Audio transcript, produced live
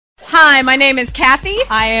Hi, my name is Kathy.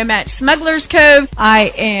 I am at Smuggler's Cove.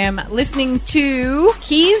 I am listening to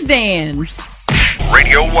KeysDAN.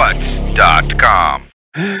 RadioWhat.com.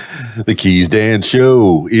 The KeysDAN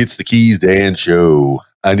Show. It's the KeysDAN Show.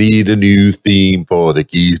 I need a new theme for the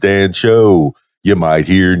KeysDAN Show. You might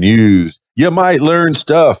hear news. You might learn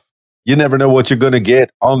stuff. You never know what you're going to get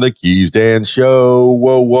on the KeysDAN Show.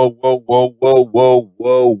 Whoa, whoa, whoa, whoa, whoa, whoa,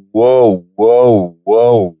 whoa, whoa, whoa,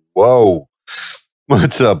 whoa, whoa.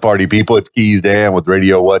 What's up, party people? It's KeysDAN with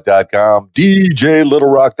RadioWhat.com,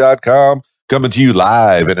 DJLittleRock.com, coming to you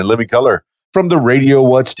live and in living color from the Radio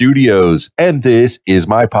What Studios. And this is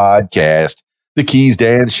my podcast, The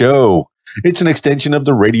KeysDAN Show. It's an extension of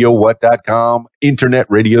the RadioWhat.com internet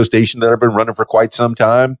radio station that I've been running for quite some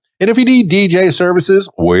time. And if you need DJ services,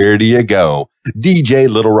 where do you go?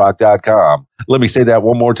 DJLittleRock.com. Let me say that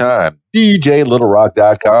one more time.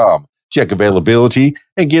 DJLittleRock.com. Check availability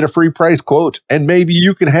and get a free price quote. And maybe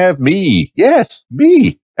you can have me. Yes,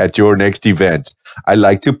 me at your next event. I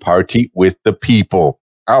like to party with the people.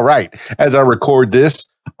 All right. As I record this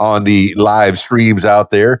on the live streams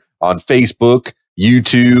out there on Facebook,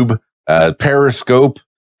 YouTube, Periscope,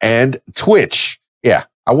 and Twitch. Yeah,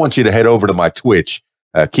 I want you to head over to my Twitch,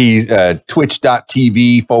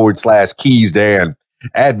 twitch.tv/KeysDAN.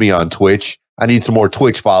 Add me on Twitch. I need some more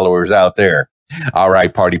Twitch followers out there. All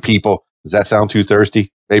right, party people. Does that sound too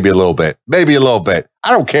thirsty? Maybe a little bit. Maybe a little bit.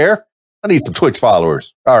 I don't care. I need some Twitch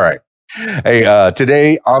followers. All right. Hey,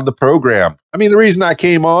 today on the program, the reason I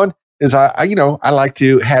came on is I like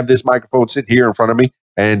to have this microphone sit here in front of me.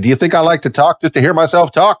 And do you think I like to talk just to hear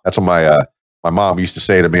myself talk? That's what my mom used to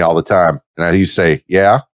say to me all the time. And I used to say,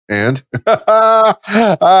 yeah, and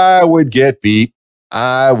I would get beat.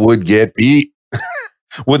 I would get beat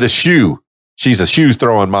with a shoe. She's a shoe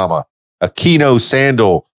throwing mama. A Keno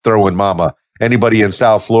sandal throwing mama. Anybody in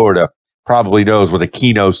South Florida probably knows what a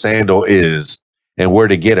Keno sandal is and where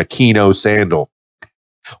to get a Keno sandal.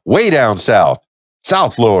 Way down south,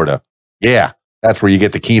 South Florida. Yeah, that's where you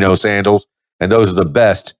get the Keno sandals. And those are the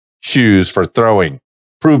best shoes for throwing.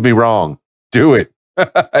 Prove me wrong. Do it.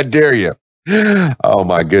 I dare you. Oh,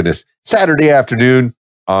 my goodness. Saturday afternoon.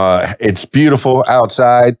 It's beautiful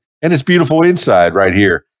outside and it's beautiful inside right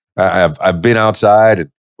here. I've been outside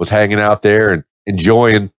and was hanging out there and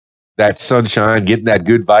enjoying that sunshine, getting that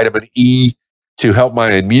good vitamin E to help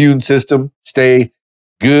my immune system stay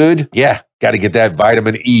good. Yeah, got to get that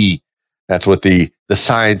vitamin E. That's what the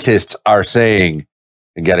scientists are saying.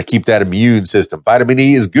 And got to keep that immune system. Vitamin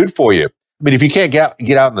E is good for you. If you can't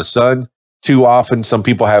get out in the sun too often, some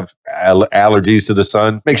people have allergies to the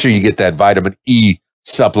sun. Make sure you get that vitamin E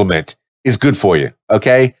supplement. It's good for you,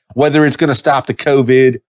 okay? Whether it's going to stop the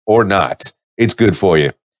COVID or not, it's good for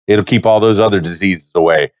you. It'll keep all those other diseases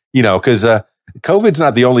away, because COVID's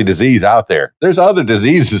not the only disease out there. There's other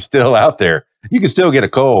diseases still out there. You can still get a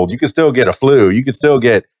cold. You can still get a flu. You can still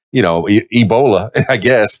get, Ebola, I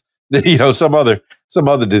guess. Some other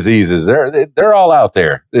diseases. They're all out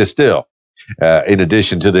there. They're still, in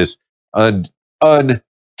addition to this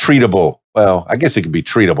untreatable. Well, I guess it could be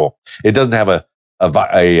treatable. It doesn't have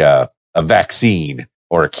a vaccine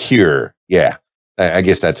or a cure. Yeah, I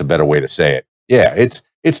guess that's a better way to say it. Yeah,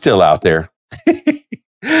 it's still out there.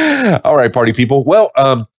 All right, party people. Well,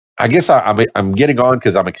 I guess I'm getting on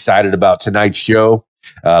because I'm excited about tonight's show.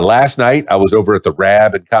 Last night I was over at the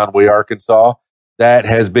Rab in Conway, Arkansas. That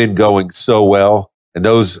has been going so well. And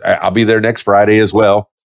I'll be there next Friday as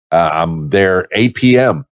well. I'm there 8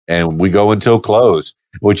 p.m. and we go until close,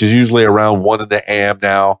 which is usually around 1 a.m.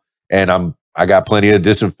 now. And I got plenty of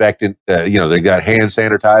disinfectant. They got hand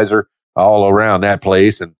sanitizer all around that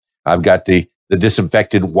place. And I've got the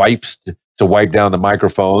disinfected wipes to wipe down the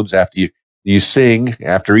microphones after you sing.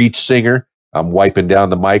 After each singer, I'm wiping down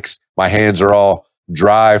the mics. My hands are all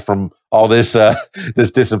dry from all this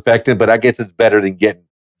disinfectant, but I guess it's better than getting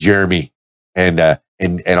germy and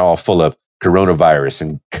all full of coronavirus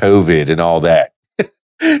and COVID and all that.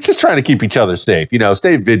 Just trying to keep each other safe,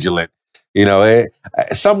 stay vigilant.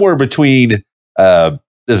 Somewhere between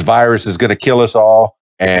this virus is going to kill us all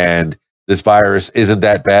and this virus isn't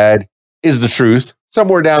that bad is the truth.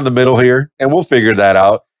 Somewhere down the middle here, and we'll figure that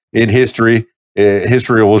out in history.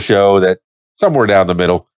 History will show that somewhere down the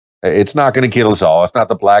middle. It's not going to kill us all. It's not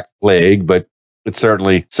the Black Plague, but it's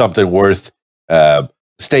certainly something worth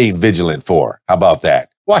staying vigilant for. How about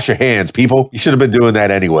that? Wash your hands, people. You should have been doing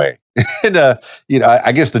that anyway. And,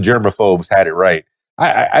 I guess the germaphobes had it right.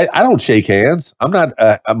 I don't shake hands. I'm not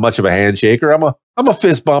much of a handshaker. I'm a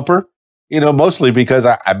fist bumper, mostly because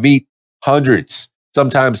I meet hundreds,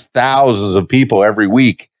 sometimes thousands of people every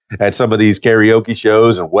week at some of these karaoke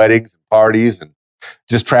shows and weddings and parties and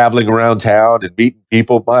just traveling around town and meeting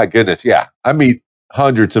people. My goodness, yeah, I meet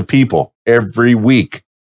hundreds of people every week,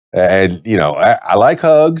 and I like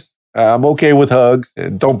hugs. I'm okay with hugs.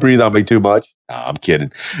 And don't breathe on me too much. No, I'm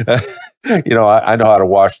kidding. I know how to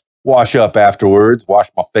wash up afterwards. Wash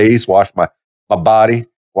my face. Wash my body.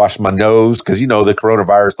 Wash my nose, because the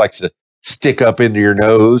coronavirus likes to stick up into your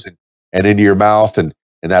nose and into your mouth, and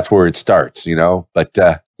that's where it starts. But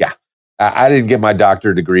yeah, I didn't get my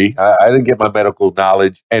doctorate degree. I didn't get my medical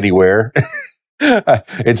knowledge anywhere.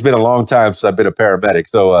 It's been a long time since I've been a paramedic.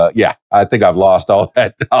 So, yeah, I think I've lost all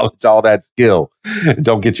that knowledge, all that skill.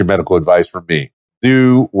 Don't get your medical advice from me.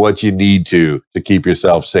 Do what you need to keep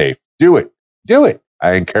yourself safe. Do it. Do it.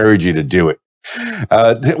 I encourage you to do it.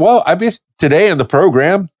 Well, I guess today in the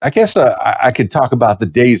program, I guess I could talk about the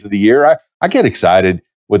days of the year. I get excited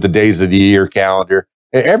with the days of the year calendar.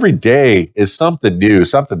 Every day is something new,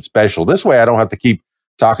 something special. This way I don't have to keep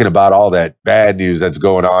talking about all that bad news that's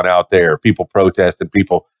going on out there, people protesting,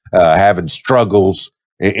 people having struggles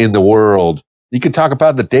in the world. You can talk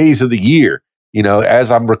about the days of the year.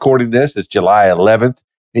 As I'm recording this, it's July 11th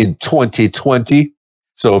in 2020.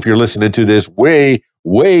 So if you're listening to this way,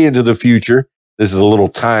 way into the future, this is a little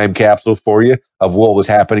time capsule for you of what was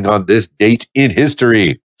happening on this date in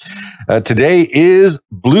history. Today is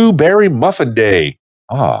Blueberry Muffin Day.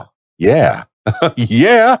 Ah, yeah.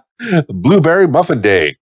 Yeah, Blueberry Muffin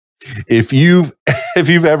Day. If you've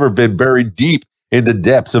ever been buried deep in the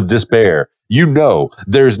depths of despair,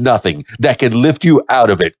 there's nothing that can lift you out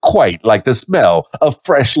of it quite like the smell of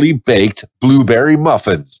freshly baked blueberry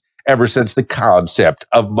muffins. Ever since the concept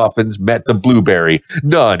of muffins met the blueberry,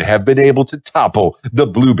 none have been able to topple the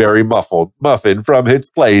blueberry muffin from its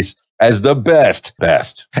place as the best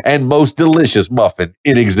and most delicious muffin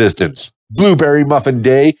in existence. Blueberry Muffin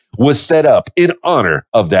Day was set up in honor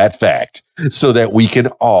of that fact, so that we can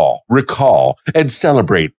all recall and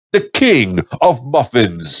celebrate the king of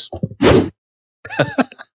muffins.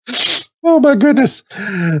 Oh my goodness.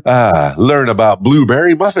 Learn about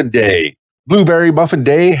Blueberry Muffin Day. Blueberry Muffin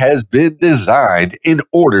Day has been designed in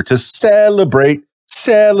order to celebrate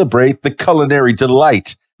the culinary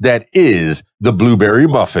delight that is the blueberry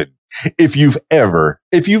muffin. If you've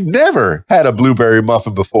never had a blueberry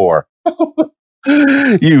muffin before,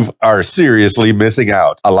 you are seriously missing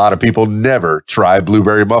out. A lot of people never try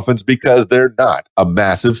blueberry muffins because they're not a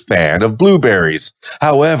massive fan of blueberries.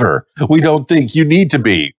 However, we don't think you need to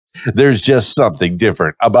be. There's just something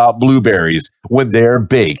different about blueberries when they're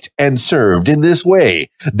baked and served in this way.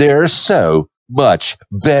 They're so much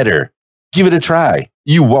better. Give it a try.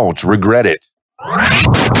 You won't regret it.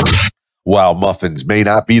 While muffins may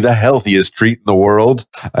not be the healthiest treat in the world,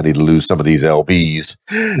 I need to lose some of these LBs,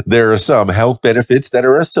 there are some health benefits that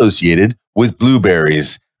are associated with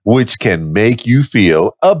blueberries, which can make you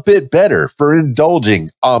feel a bit better for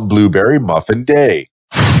indulging on Blueberry Muffin Day.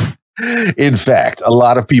 In fact, a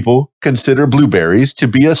lot of people consider blueberries to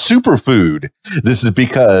be a superfood. This is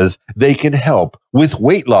because they can help with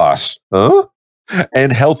weight loss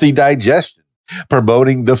and healthy digestion,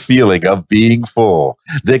 promoting the feeling of being full.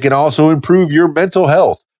 They can also improve your mental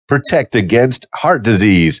health, protect against heart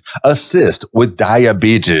disease, assist with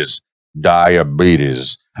diabetes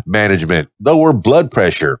management, lower blood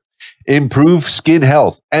pressure, improve skin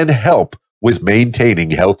health, and help with maintaining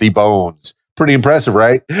healthy bones. Pretty impressive,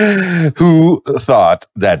 right? Who thought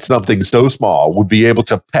that something so small would be able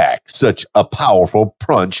to pack such a powerful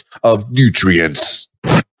punch of nutrients?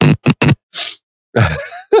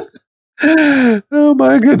 Oh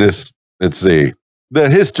my goodness. Let's see. The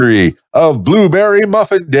history of Blueberry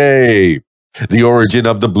Muffin Day. The origin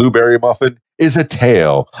of the blueberry muffin is a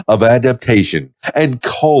tale of adaptation and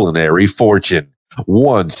culinary fortune.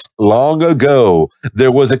 Once, long ago,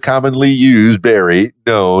 there was a commonly used berry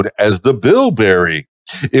known as the bilberry.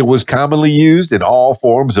 It was commonly used in all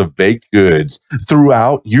forms of baked goods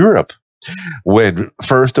throughout Europe. When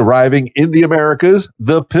first arriving in the Americas,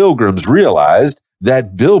 the Pilgrims realized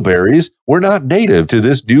that bilberries were not native to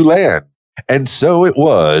this new land. And so it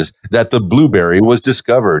was that the blueberry was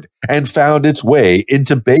discovered and found its way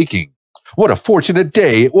into baking. What a fortunate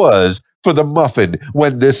day it was for the muffin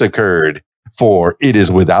when this occurred. For it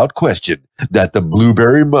is without question that the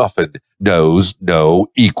blueberry muffin knows no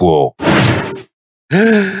equal.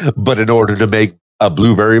 But in order to make a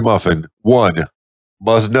blueberry muffin, one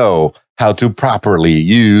must know how to properly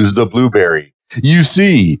use the blueberry. You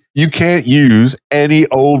see, you can't use any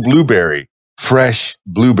old blueberry. Fresh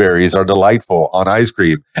blueberries are delightful on ice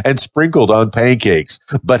cream and sprinkled on pancakes,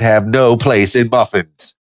 but have no place in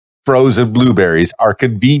muffins. Frozen blueberries are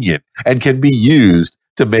convenient and can be used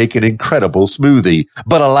to make an incredible smoothie.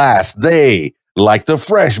 But alas, they, like the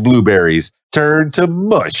fresh blueberries, turn to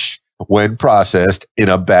mush when processed in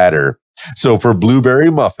a batter. So for blueberry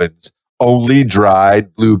muffins, only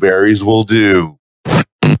dried blueberries will do.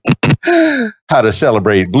 How to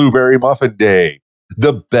celebrate Blueberry Muffin Day.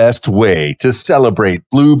 The best way to celebrate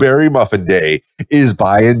Blueberry Muffin Day is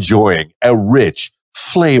by enjoying a rich,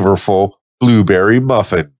 flavorful blueberry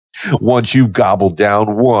muffin. Once you've gobbled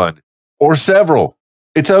down one or several,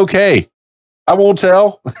 it's okay. I won't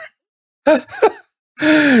tell.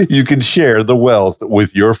 You can share the wealth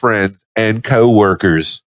with your friends and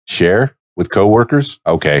coworkers. Share with coworkers?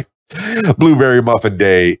 Okay. Blueberry Muffin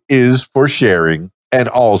Day is for sharing and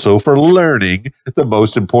also for learning the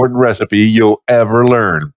most important recipe you'll ever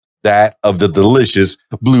learn, that of the delicious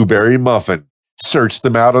blueberry muffin. Search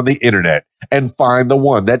them out on the internet and find the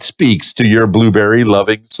one that speaks to your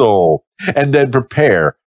blueberry-loving soul, and then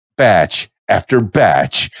prepare batch after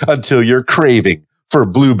batch until your craving for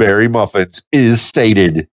blueberry muffins is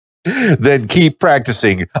sated. Then keep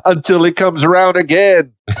practicing until it comes around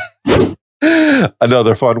again.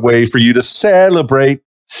 Another fun way for you to celebrate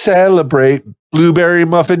Blueberry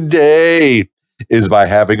Muffin Day is by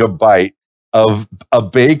having a bite of a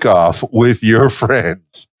bake-off with your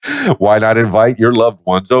friends. Why not invite your loved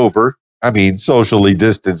ones over? I mean, socially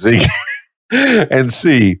distancing, and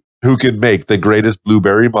see who can make the greatest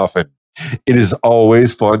blueberry muffin. It is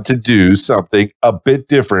always fun to do something a bit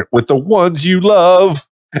different with the ones you love.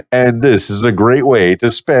 And this is a great way to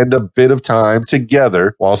spend a bit of time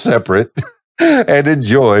together while separate and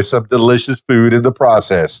enjoy some delicious food in the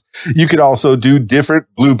process. You can also do different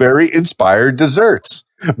blueberry-inspired desserts.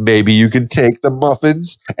 Maybe you can take the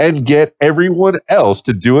muffins and get everyone else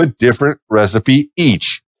to do a different recipe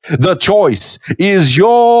each. The choice is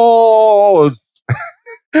yours.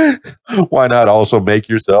 Why not also make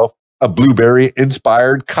yourself a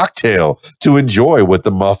blueberry-inspired cocktail to enjoy with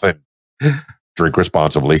the muffin? Drink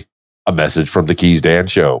responsibly. A message from the KeysDAN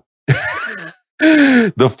Show.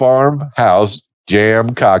 The farmhouse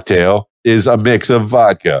jam cocktail is a mix of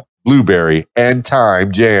vodka, blueberry, and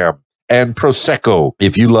thyme jam, and Prosecco.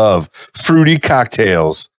 If you love fruity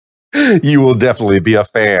cocktails, you will definitely be a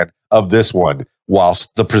fan of this one, whilst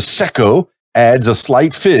the Prosecco adds a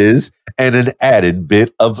slight fizz and an added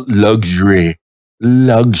bit of luxury.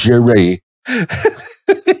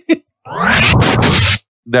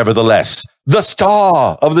 Nevertheless, the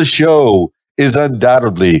star of the show is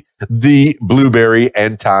undoubtedly the blueberry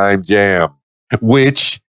and thyme jam,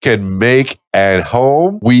 which can make at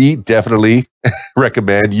home. We definitely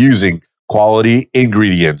recommend using quality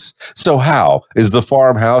ingredients. So how is the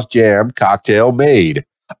farmhouse jam cocktail made?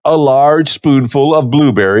 A large spoonful of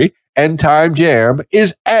blueberry and thyme jam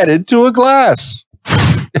is added to a glass.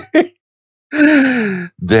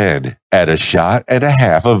 Then add a shot and a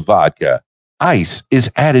half of vodka. Ice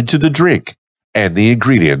is added to the drink, and the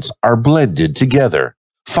ingredients are blended together.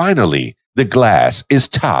 Finally, the glass is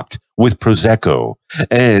topped with Prosecco,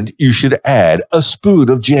 and you should add a spoon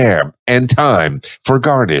of jam and thyme for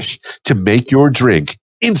garnish to make your drink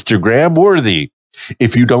Instagram worthy.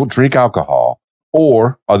 If you don't drink alcohol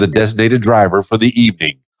or are the designated driver for the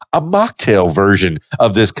evening, a mocktail version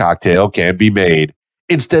of this cocktail can be made.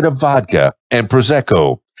 Instead of vodka and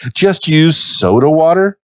Prosecco, just use soda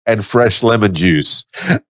water and fresh lemon juice.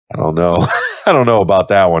 I don't know. I don't know about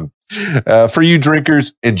that one. For you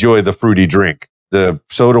drinkers, enjoy the fruity drink. The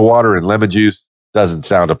soda water and lemon juice doesn't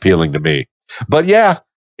sound appealing to me. But yeah,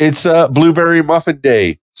 it's Blueberry Muffin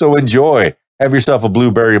Day, so enjoy. Have yourself a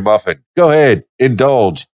blueberry muffin. Go ahead,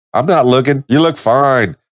 indulge. I'm not looking. You look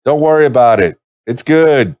fine. Don't worry about it. It's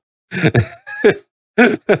good.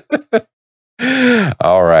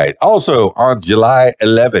 All right. Also, on July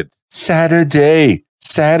 11th, Saturday,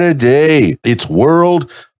 it's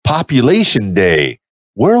World Population Day.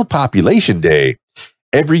 World Population Day.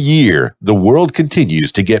 Every year, the world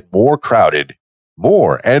continues to get more crowded,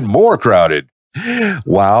 more and more crowded,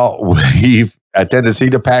 while we've a tendency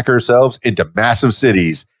to pack ourselves into massive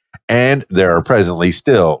cities, and there are presently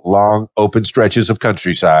still long open stretches of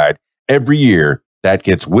countryside. Every year, that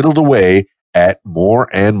gets whittled away at more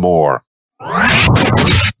and more.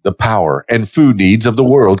 The power and food needs of the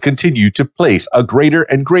world continue to place a greater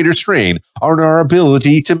and greater strain on our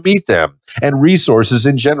ability to meet them, and resources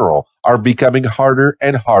in general are becoming harder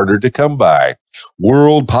and harder to come by.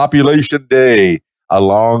 World Population Day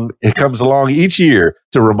it comes along each year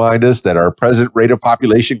to remind us that our present rate of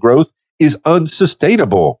population growth is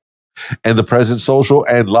unsustainable, and the present social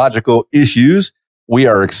and logical issues we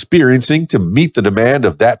are experiencing to meet the demand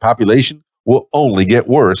of that population will only get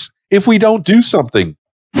worse if we don't do something.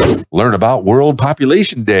 Learn about World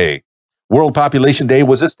Population Day. World Population Day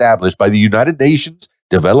was established by the United Nations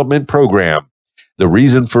Development Program. The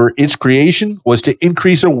reason for its creation was to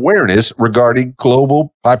increase awareness regarding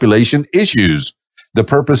global population issues. The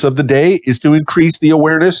purpose of the day is to increase the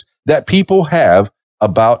awareness that people have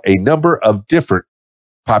about a number of different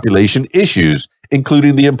population issues,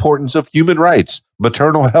 including the importance of human rights,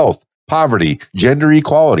 maternal health, poverty, gender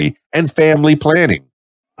equality, and family planning.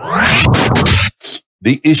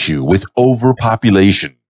 The issue with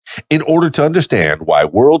overpopulation. In order to understand why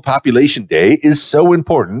World Population Day is so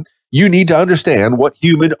important, you need to understand what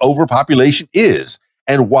human overpopulation is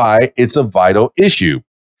and why it's a vital issue.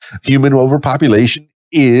 Human overpopulation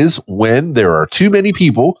is when there are too many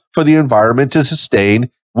people for the environment to sustain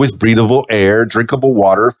with breathable air, drinkable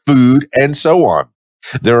water, food, and so on.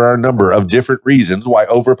 There are a number of different reasons why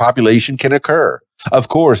overpopulation can occur. Of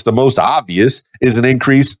course, the most obvious is an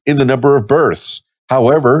increase in the number of births.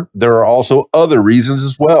 However, there are also other reasons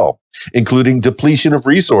as well, including depletion of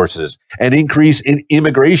resources, an increase in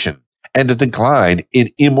immigration, and a decline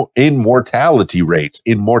in mortality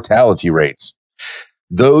rates.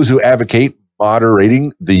 Those who advocate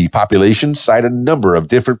moderating the population cite a number of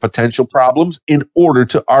different potential problems in order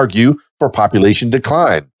to argue for population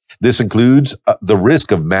decline. This includes the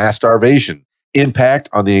risk of mass starvation, impact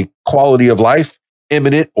on the quality of life,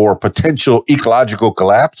 imminent or potential ecological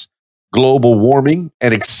collapse, global warming,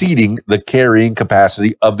 and exceeding the carrying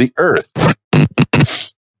capacity of the earth.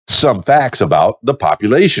 Some facts about the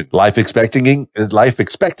population. Life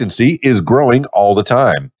expectancy is growing all the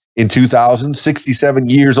time. In 2000, 67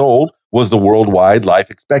 years old was the worldwide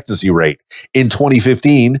life expectancy rate. In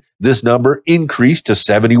 2015, this number increased to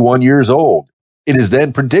 71 years old. It is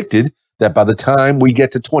then predicted that by the time we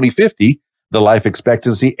get to 2050, the life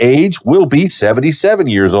expectancy age will be 77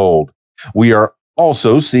 years old. We are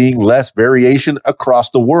also seeing less variation across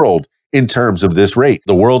the world in terms of this rate.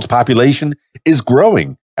 The world's population is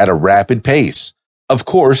growing at a rapid pace. Of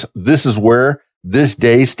course, this is where this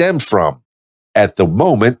day stems from. At the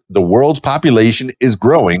moment, the world's population is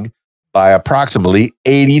growing by approximately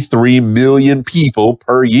 83 million people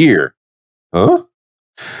per year.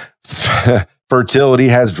 Fertility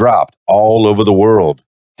has dropped all over the world,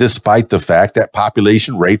 despite the fact that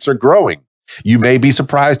population rates are growing. You may be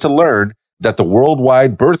surprised to learn that the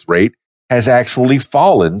worldwide birth rate has actually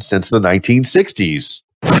fallen since the 1960s.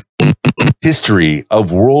 History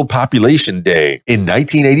of World Population Day. In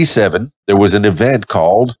 1987, there was an event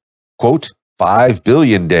called, quote, 5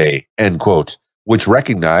 Billion Day, end quote, which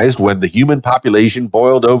recognized when the human population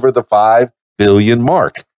boiled over the 5 billion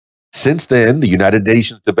mark. Since then, the United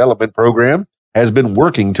Nations Development Program has been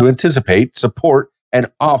working to anticipate, support,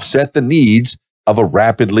 and offset the needs of a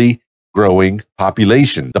rapidly growing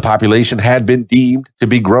population. The population had been deemed to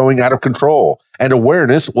be growing out of control, and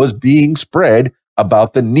awareness was being spread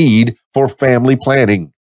about the need for family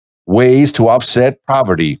planning, ways to offset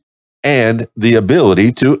poverty, and the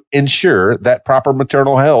ability to ensure that proper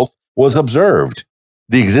maternal health was observed.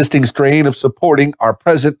 The existing strain of supporting our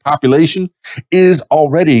present population is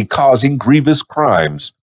already causing grievous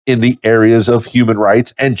crimes in the areas of human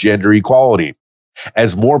rights and gender equality.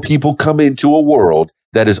 As more people come into a world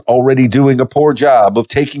that is already doing a poor job of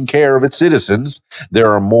taking care of its citizens,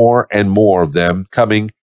 there are more and more of them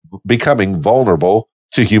becoming vulnerable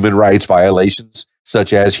to human rights violations,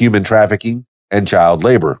 such as human trafficking and child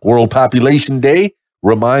labor. World Population Day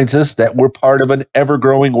reminds us that we're part of an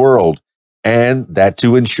ever-growing world, and that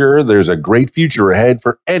to ensure there's a great future ahead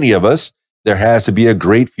for any of us, there has to be a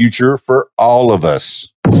great future for all of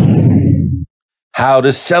us. How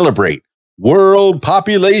to celebrate World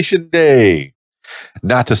Population Day.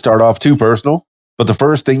 Not to start off too personal, but the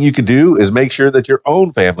first thing you can do is make sure that your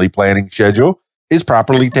own family planning schedule is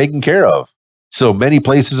properly taken care of. So many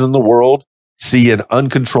places in the world see an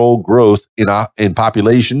uncontrolled growth in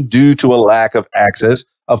population due to a lack of access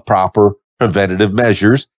of proper preventative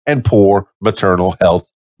measures and poor maternal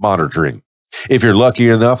health monitoring. If you're lucky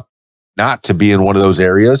enough not to be in one of those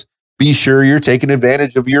areas, be sure you're taking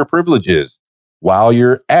advantage of your privileges. While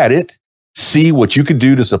you're at it, see what you can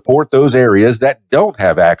do to support those areas that don't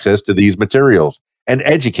have access to these materials, and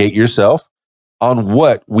educate yourself on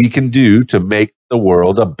what we can do to make the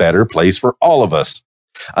world a better place for all of us.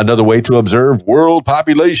 Another way to observe World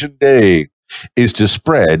Population Day is to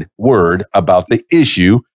spread word about the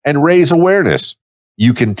issue and raise awareness.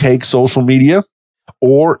 You can take social media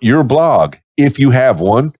or your blog, if you have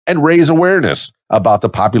one, and raise awareness about the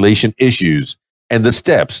population issues and the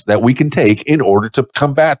steps that we can take in order to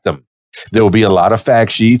combat them. There will be a lot of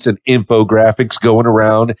fact sheets and infographics going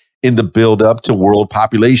around in the build up to World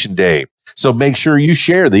Population Day. So make sure you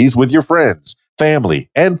share these with your friends, family,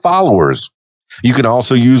 and followers. You can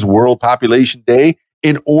also use World Population Day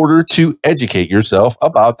in order to educate yourself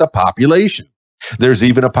about the population. There's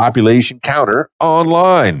even a population counter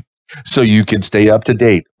online, so you can stay up to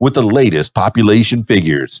date with the latest population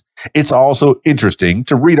figures. It's also interesting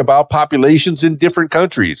to read about populations in different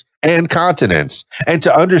countries and continents and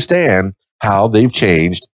to understand how they've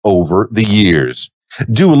changed over the years.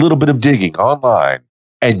 Do a little bit of digging online,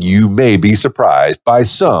 and you may be surprised by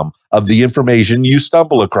some of the information you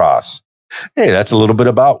stumble across. Hey, that's a little bit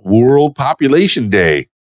about World Population Day.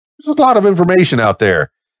 There's a lot of information out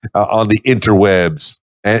there on the interwebs.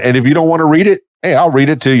 And if you don't want to read it, hey, I'll read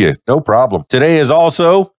it to you. No problem. Today is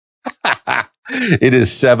also, it is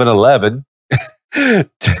 7/11,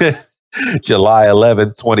 July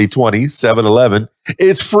 11th, 2020, 7/11.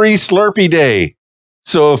 It's Free Slurpee Day.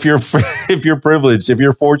 So if you're privileged, if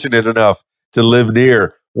you're fortunate enough to live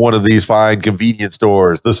near one of these fine convenience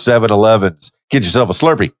stores, the 7-Elevens, get yourself a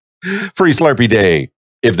Slurpee. Free Slurpee Day.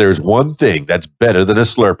 If there's one thing that's better than a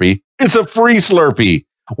Slurpee, it's a free Slurpee.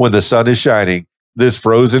 When the sun is shining, this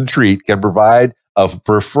frozen treat can provide a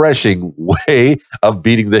refreshing way of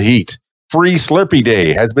beating the heat. Free Slurpee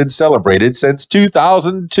Day has been celebrated since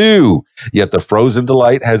 2002, yet the frozen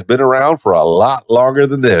delight has been around for a lot longer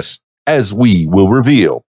than this, as we will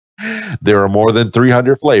reveal. There are more than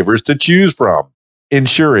 300 flavors to choose from,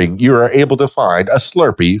 ensuring you are able to find a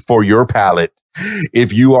Slurpee for your palate.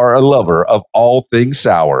 If you are a lover of all things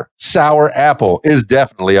sour, sour apple is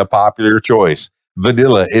definitely a popular choice.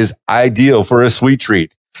 Vanilla is ideal for a sweet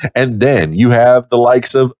treat. And then you have the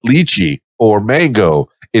likes of lychee or mango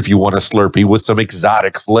if you want a Slurpee with some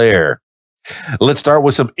exotic flair. Let's start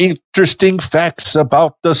with some interesting facts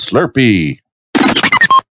about the Slurpee.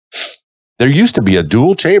 There used to be a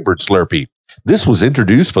dual-chambered Slurpee. This was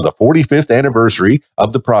introduced for the 45th anniversary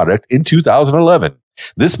of the product in 2011.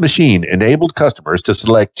 This machine enabled customers to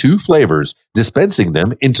select two flavors, dispensing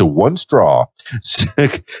them into one straw.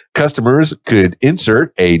 Customers could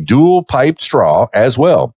insert a dual-piped straw as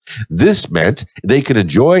well. This meant they could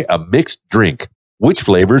enjoy a mixed drink. Which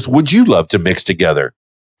flavors would you love to mix together?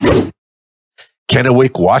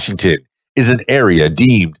 Kennewick, Washington is an area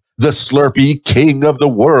deemed the Slurpee King of the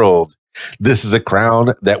World. This is a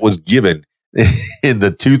crown that was given in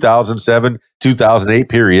the 2007-2008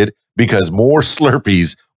 period because more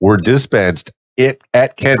Slurpees were dispensed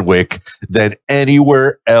at Kennewick than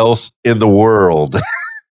anywhere else in the world.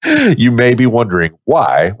 You may be wondering,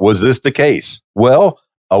 why was this the case? Well,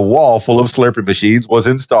 a wall full of Slurpee machines was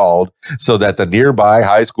installed so that the nearby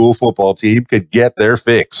high school football team could get their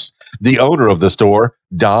fix. The owner of the store,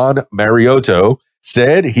 Don Mariotto,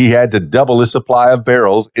 said he had to double his supply of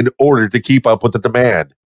barrels in order to keep up with the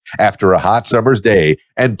demand. After a hot summer's day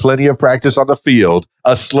and plenty of practice on the field,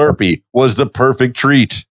 a Slurpee was the perfect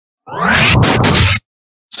treat.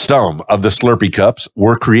 Some of the Slurpee cups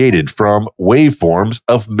were created from waveforms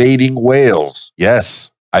of mating whales. Yes,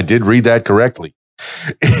 I did read that correctly.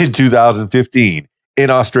 In 2015, in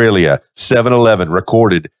Australia, 7-Eleven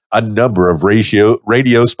recorded a number of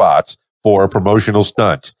radio spots for a promotional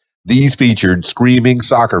stunt. These featured screaming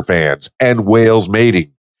soccer fans and whales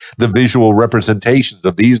mating. The visual representations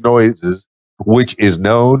of these noises, which is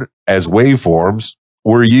known as waveforms,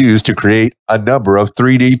 were used to create a number of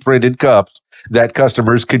 3D printed cups that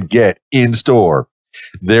customers could get in store.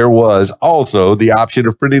 There was also the option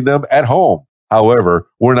of printing them at home. However,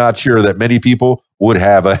 we're not sure that many people would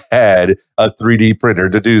have had a 3D printer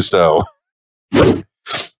to do so.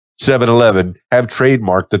 7-Eleven have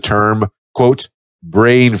trademarked the term, quote,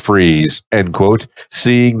 brain freeze, end quote.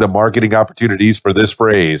 Seeing the marketing opportunities for this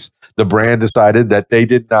phrase, the brand decided that they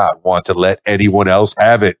did not want to let anyone else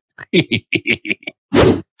have it.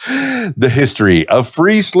 The history of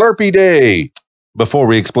Free Slurpee Day. Before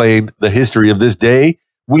we explain the history of this day,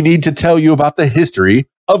 we need to tell you about the history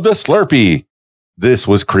of the Slurpee. This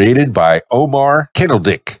was created by Omar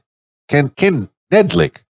Knedlik.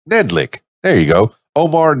 Knedlik. There you go.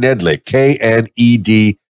 Omar Knedlik,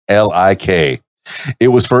 Knedlik. It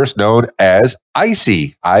was first known as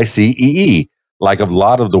ICEE, ICEE. Like a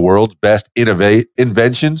lot of the world's best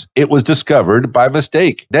inventions, it was discovered by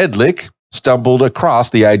mistake. Knedlik stumbled across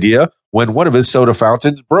the idea when one of his soda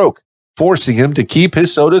fountains broke, forcing him to keep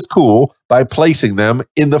his sodas cool by placing them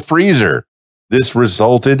in the freezer. This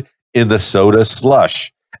resulted in the soda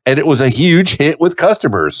slush, and it was a huge hit with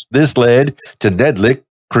customers. This led to Knedlik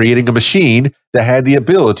creating a machine that had the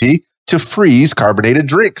ability to freeze carbonated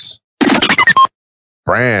drinks.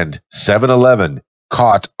 Brand 7-Eleven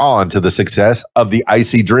caught on to the success of the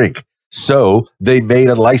icy drink, so they made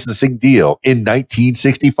a licensing deal in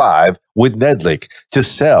 1965 with Knedlik to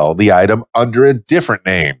sell the item under a different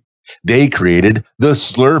name. They created the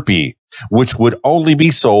Slurpee, which would only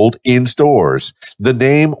be sold in stores. The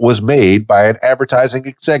name was made by an advertising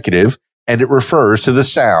executive and it refers to the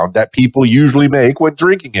sound that people usually make when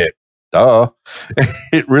drinking it. Duh.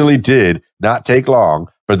 It really did not take long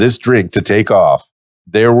for this drink to take off.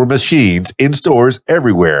 There were machines in stores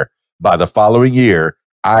everywhere. By the following year,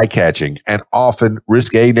 eye-catching and often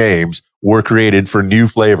risque names were created for new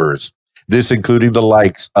flavors. This including the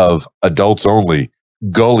likes of Adults Only,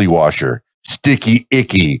 Gully Washer, Sticky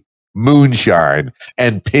Icky, Moonshine,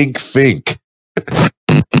 and Pink Fink.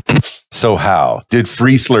 So how did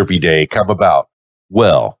Free Slurpee Day come about?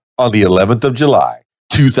 Well, on the 11th of July,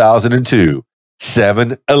 2002,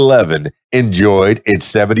 7-Eleven enjoyed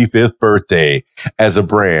its 75th birthday as a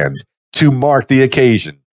brand. To mark the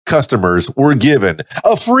occasion, customers were given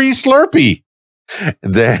a free Slurpee.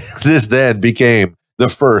 This then became the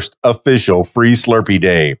first official Free Slurpee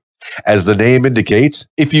Day. As the name indicates,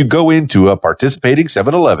 if you go into a participating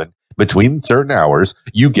 7-Eleven between certain hours,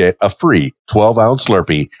 you get a free 12-ounce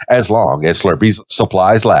Slurpee as long as Slurpee's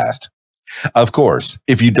supplies last. Of course,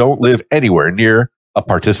 if you don't live anywhere near a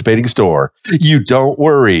participating store, you don't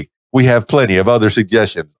worry. We have plenty of other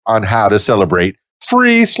suggestions on how to celebrate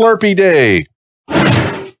Free Slurpee Day.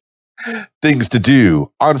 Things to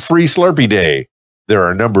do on Free Slurpee Day. There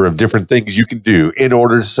are a number of different things you can do in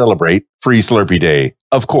order to celebrate Free Slurpee Day.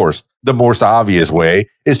 Of course, the most obvious way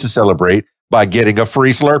is to celebrate by getting a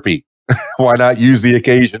free Slurpee. Why not use the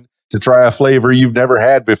occasion to try a flavor you've never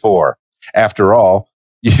had before? After all,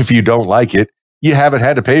 if you don't like it, you haven't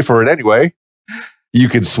had to pay for it anyway. You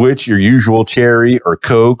can switch your usual cherry or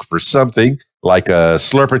Coke for something like a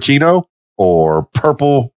Slurppuccino or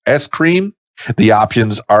purple S-cream. The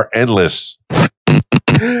options are endless.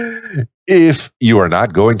 If you are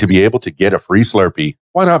not going to be able to get a free Slurpee,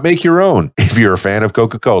 why not make your own? If you're a fan of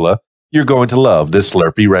Coca-Cola, you're going to love this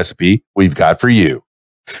Slurpee recipe we've got for you.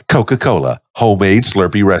 Coca-Cola homemade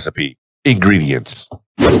Slurpee recipe. Ingredients: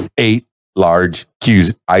 8 large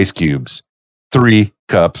ice cubes, 3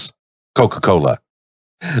 cups Coca-Cola.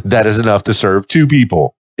 That is enough to serve 2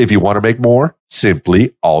 people. If you want to make more,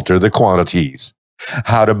 simply alter the quantities.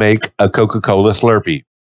 How to make a Coca-Cola Slurpee.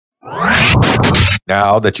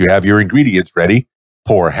 Now that you have your ingredients ready,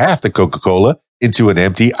 pour half the Coca-Cola into an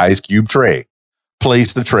empty ice cube tray.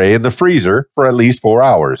 Place the tray in the freezer for at least 4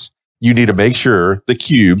 hours. You need to make sure the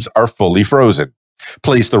cubes are fully frozen.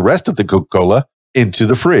 Place the rest of the Coca-Cola into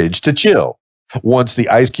the fridge to chill. Once the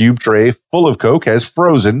ice cube tray full of Coke has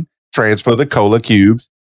frozen, transfer the cola cubes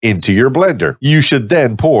into your blender. You should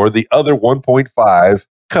then pour the other 1.5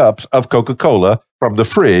 cups of Coca-Cola from the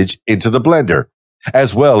fridge into the blender,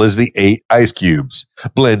 as well as the 8 ice cubes.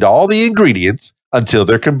 Blend all the ingredients until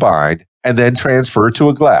they're combined and then transfer to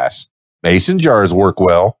a glass. Mason jars work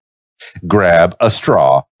well. Grab a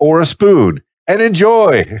straw or a spoon and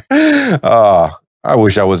enjoy. I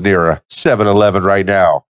wish I was near a 7-Eleven right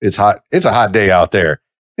now. It's hot. It's a hot day out there.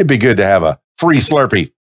 It'd be good to have a free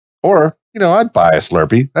Slurpee. Or, I'd buy a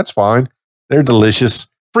Slurpee. That's fine. They're delicious.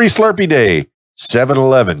 Free Slurpee Day,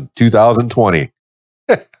 7-Eleven, 2020.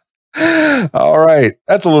 All right.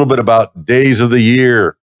 That's a little bit about days of the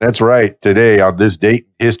year. That's right. Today, on this date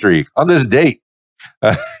in history, on this date,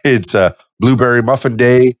 it's Blueberry Muffin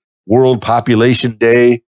Day, World Population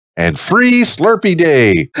Day, and Free Slurpee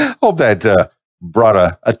Day. Hope that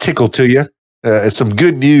brought a tickle to you. Some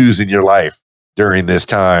good news in your life during this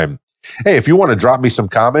time. Hey, if you want to drop me some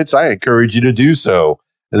comments, I encourage you to do so.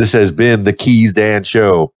 This has been the KeysDAN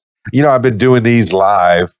Show. I've been doing these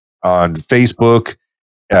live on Facebook,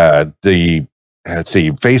 Facebook,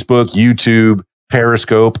 YouTube,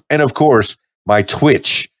 Periscope, and of course, my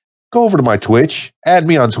Twitch. Go over to my Twitch. Add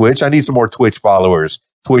me on Twitch. I need some more Twitch followers.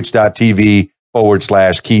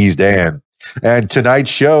 Twitch.tv/KeysDAN. And tonight's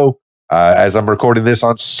show, as I'm recording this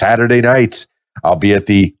on Saturday night, I'll be at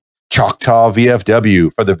the Choctaw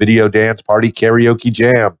VFW for the Video Dance Party Karaoke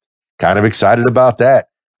Jam. Kind of excited about that.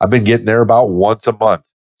 I've been getting there about once a month.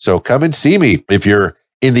 So come and see me if you're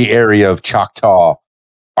in the area of Choctaw,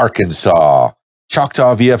 Arkansas.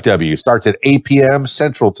 Choctaw VFW starts at 8 p.m.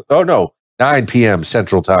 Central. 9 p.m.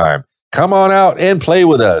 Central Time. Come on out and play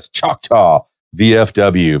with us. Choctaw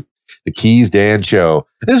VFW, the KeysDAN Show.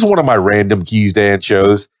 This is one of my random KeysDAN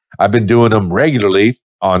shows. I've been doing them regularly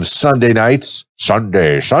on Sunday nights.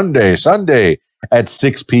 Sunday at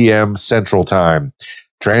 6 p.m. Central Time.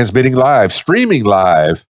 Transmitting live, streaming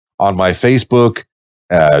live on my Facebook,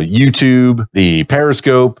 YouTube, the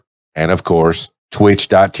Periscope, and of course,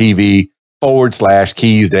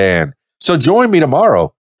 twitch.tv/KeysDAN. So join me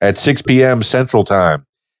tomorrow at 6 p.m. Central Time.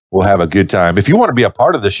 We'll have a good time. If you want to be a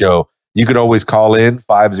part of the show, you can always call in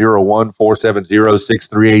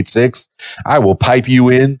 501-470-6386. I will pipe you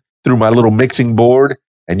in through my little mixing board,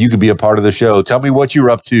 and you can be a part of the show. Tell me what you're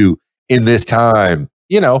up to in this time.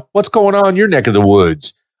 what's going on in your neck of the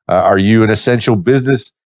woods? Are you an essential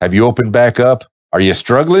business? Have you opened back up? Are you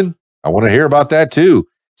struggling? I want to hear about that too.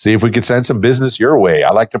 See if we can send some business your way.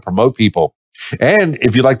 I like to promote people. And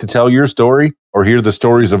if you'd like to tell your story or hear the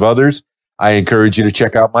stories of others, I encourage you to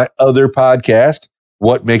check out my other podcast,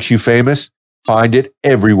 What Makes You Famous. Find it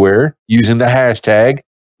everywhere using the hashtag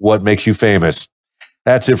What Makes You Famous.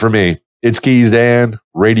 That's it for me. It's KeysDAN,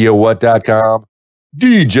 RadioWhat.com,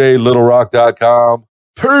 DJLittleRock.com.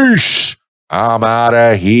 Peace. I'm out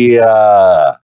of here.